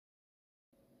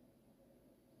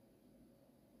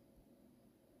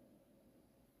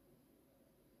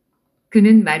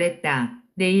그는 말했다.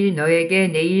 내일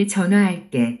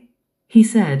전화할게. He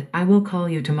said, I will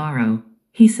call you tomorrow.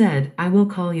 He said, I will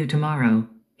call you tomorrow.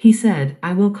 He said,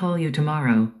 I will call you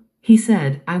tomorrow. He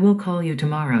said, I will call you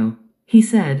tomorrow. He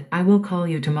said, I will call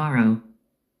you tomorrow.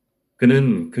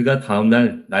 그는 그가 다음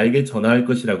날 나에게 전화할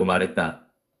것이라고 말했다.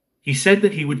 He said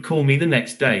that he would call me the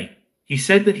next day. He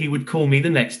said that he would call me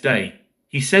the next day.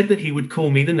 He said that he would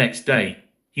call me the next day.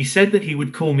 He said that he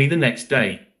would call me the next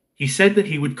day. He said that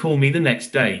he would call me the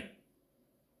next day.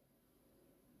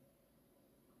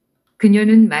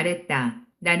 그녀는 말했다.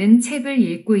 나는 책을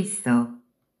읽고 있어.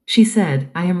 She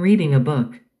said, I am reading a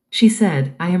book. She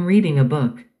said, I am reading a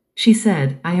book. She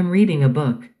said, I am reading a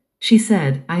book. She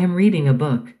said, I am reading a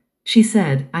book. She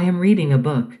said, I am reading a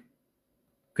book.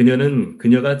 그녀는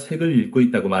그녀가 책을 읽고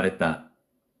있다고 말했다.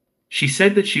 She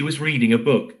said that she was reading a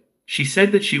book. She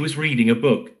said that she was reading a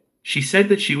book. She said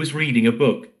that she was reading a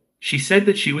book. She said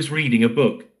that she was reading a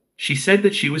book. She said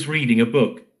that she was reading a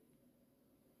book.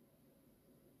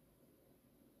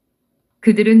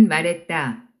 그들은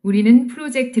말했다. 우리는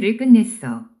프로젝트를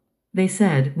끝냈어. They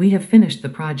said, we have finished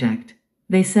the project.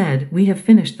 They said, we have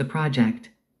finished the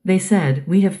project. They said,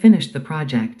 we have finished the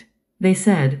project. They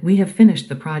said, we have finished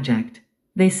the project.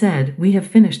 They said, we have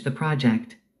finished the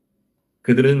project.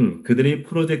 그들은 그들이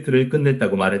프로젝트를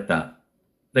끝냈다고 말했다.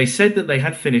 They said that they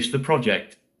had finished the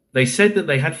project. They said that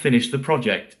they had finished the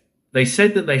project. They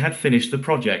said that they had finished the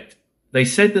project. They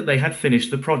said that they had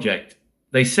finished the project.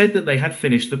 They said that they had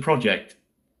finished the project.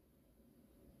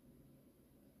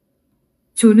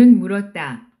 존은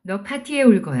물었다. 너 파티에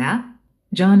올 거야?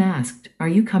 John asked, are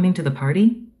you coming to the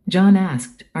party? John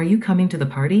asked, are you coming to the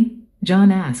party?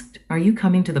 John asked, are you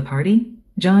coming to the party?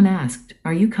 John asked,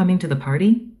 are you coming to the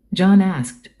party? John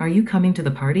asked, are you coming to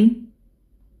the party?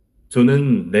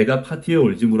 존은 내가 파티에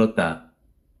올지 물었다.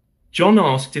 John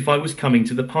asked if I was coming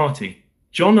to the party.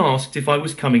 John asked if I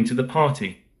was coming to the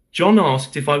party. John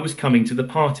asked if I was coming to the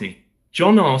party.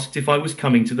 John asked if I was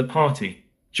coming to the party.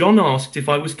 John asked if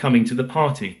I was coming to the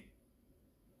party.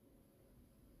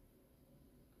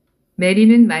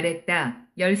 메리는 말했다.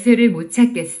 열쇠를 못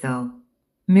찾겠어.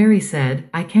 Mary said,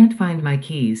 I can't find my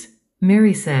keys.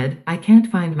 Mary said, I can't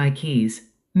find my keys.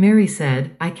 Mary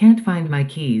said, I can't find my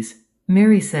keys.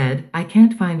 Mary said, I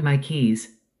can't find my keys.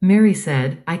 Mary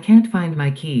said, I can't find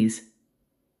my keys.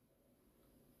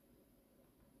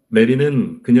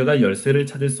 메리는 그녀가 열쇠를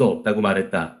찾을 수 없다고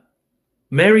말했다.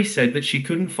 Mary said that she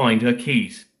couldn't find her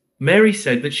keys. Mary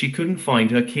said that she couldn't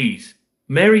find her keys.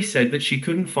 Mary said that she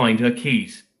couldn't find her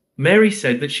keys. Mary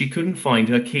said that she couldn't find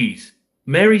her keys.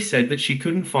 Mary said that she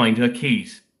couldn't find her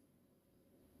keys.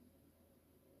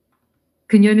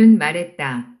 그녀는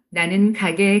말했다. 나는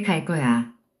가게에 갈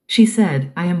거야. She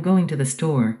said, I am going to the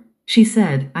store. She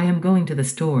said, I am going to the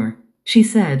store. She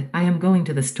said, I am going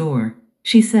to the store.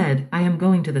 She said, I am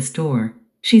going to the store.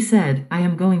 She said, I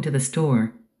am going to the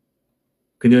store.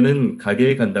 그녀는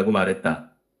가게에 간다고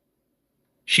말했다.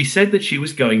 She said that she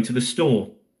was going to the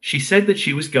store. She said that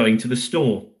she was going to the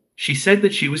store. She said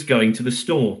that she was going to the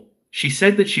store. She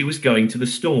said that she was going to the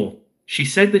store. She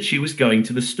said that she was going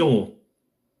to the store.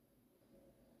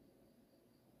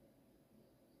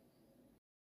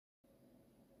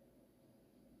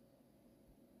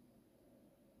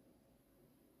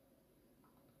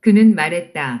 그는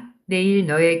말했다. 내일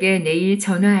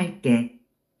전화할게.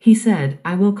 He said,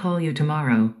 I will call you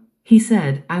tomorrow. He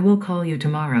said, I will call you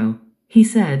tomorrow. He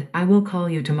said, I will call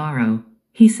you tomorrow.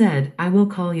 He said, I will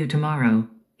call you tomorrow.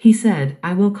 He said,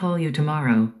 I will call you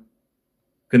tomorrow.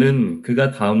 그는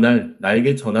그가 다음 날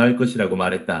나에게 전화할 것이라고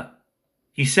말했다.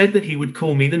 He said that he would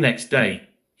call me the next day.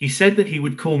 He said that he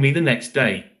would call me the next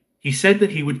day. He said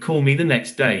that he would call me the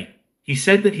next day. He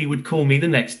said that he would call me the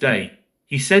next day.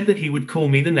 He said that he would call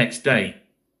me the next day.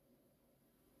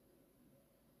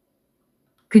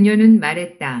 그녀는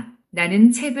말했다.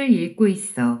 나는 책을 읽고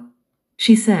있어.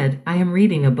 She said, I am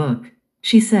reading a book.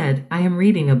 She said, I am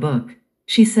reading a book.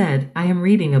 She said, I am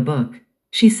reading a book.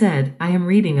 She said, I am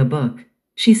reading a book.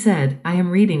 She said, I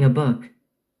am reading a book.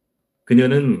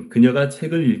 그녀는 그녀가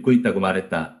책을 읽고 있다고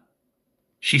말했다.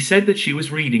 She said that she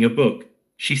was reading a book.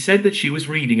 She said that she was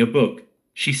reading a book.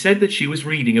 She said that she was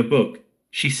reading a book.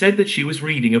 She said that she was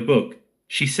reading a book.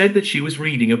 She said that she was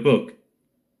reading a book.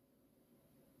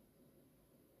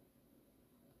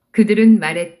 그들은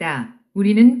말했다.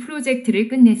 우리는 프로젝트를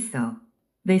끝냈어.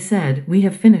 They said, we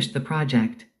have finished the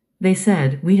project. They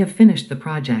said, we have finished the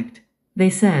project. They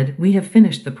said, we have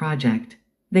finished the project.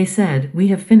 They said, we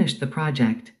have finished the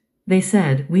project. They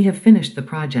said, we have finished the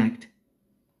project.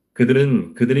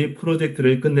 그들은 그들이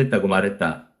프로젝트를 끝냈다고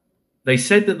말했다. They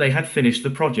said that they had finished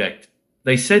the project.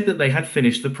 They said that they had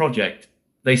finished the project.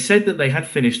 They said that they had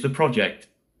finished the project.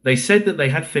 They said that they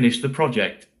had finished the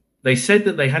project. They said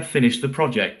that they had finished the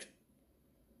project.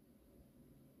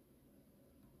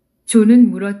 존은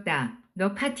물었다.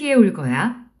 너 파티에 올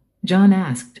거야? John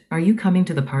asked, Are you coming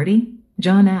to the party?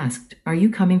 John asked, Are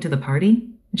you coming to the party?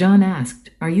 John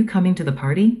asked, Are you coming to the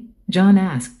party? John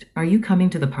asked, Are you coming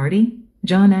to the party?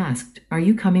 John asked, Are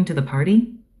you coming to the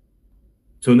party?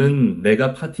 존은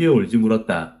내가 파티에 올지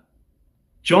물었다.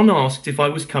 John asked if I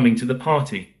was coming to the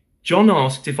party. John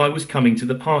asked if I was coming to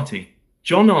the party.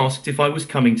 John asked if I was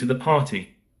coming to the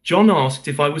party. John asked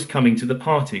if I was coming to the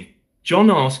party.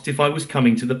 John asked if I was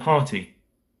coming to the party.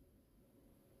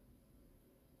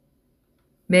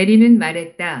 메리는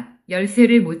말했다.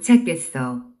 열쇠를 못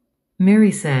찾겠어. Mary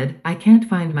said, I can't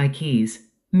find my keys.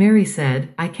 Mary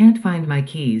said, I can't find my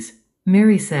keys.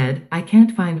 Mary said, I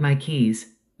can't find my keys.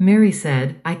 Mary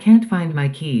said, I can't find my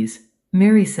keys.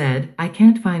 Mary said, I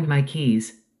can't find my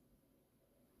keys.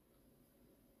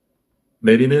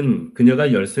 메리는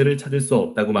그녀가 열쇠를 찾을 수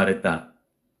없다고 말했다.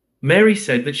 Mary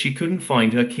said that she couldn't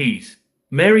find her keys.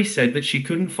 Mary said that she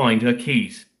couldn't find her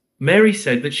keys. Mary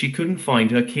said that she couldn't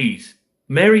find her keys.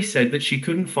 Mary said that she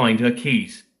couldn't find her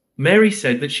keys. Mary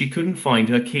said that she couldn't find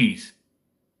her keys.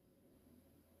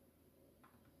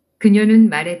 그녀는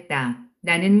말했다.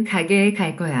 나는 가게에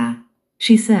갈 거야.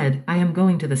 She said, I am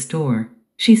going to the store.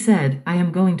 She said, I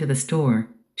am going to the store.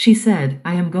 She said,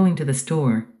 I am going to the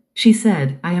store. She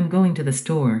said, I am going to the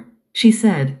store. She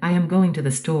said, I am going to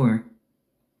the store.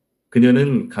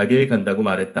 그녀는 가게에 간다고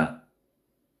말했다.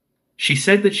 She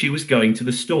said that she was going to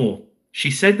the store.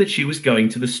 She said that she was going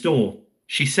to the store.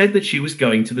 She said that she was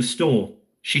going to the store.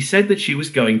 She said that she was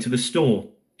going to the store.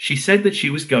 She said that she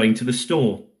was going to the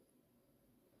store.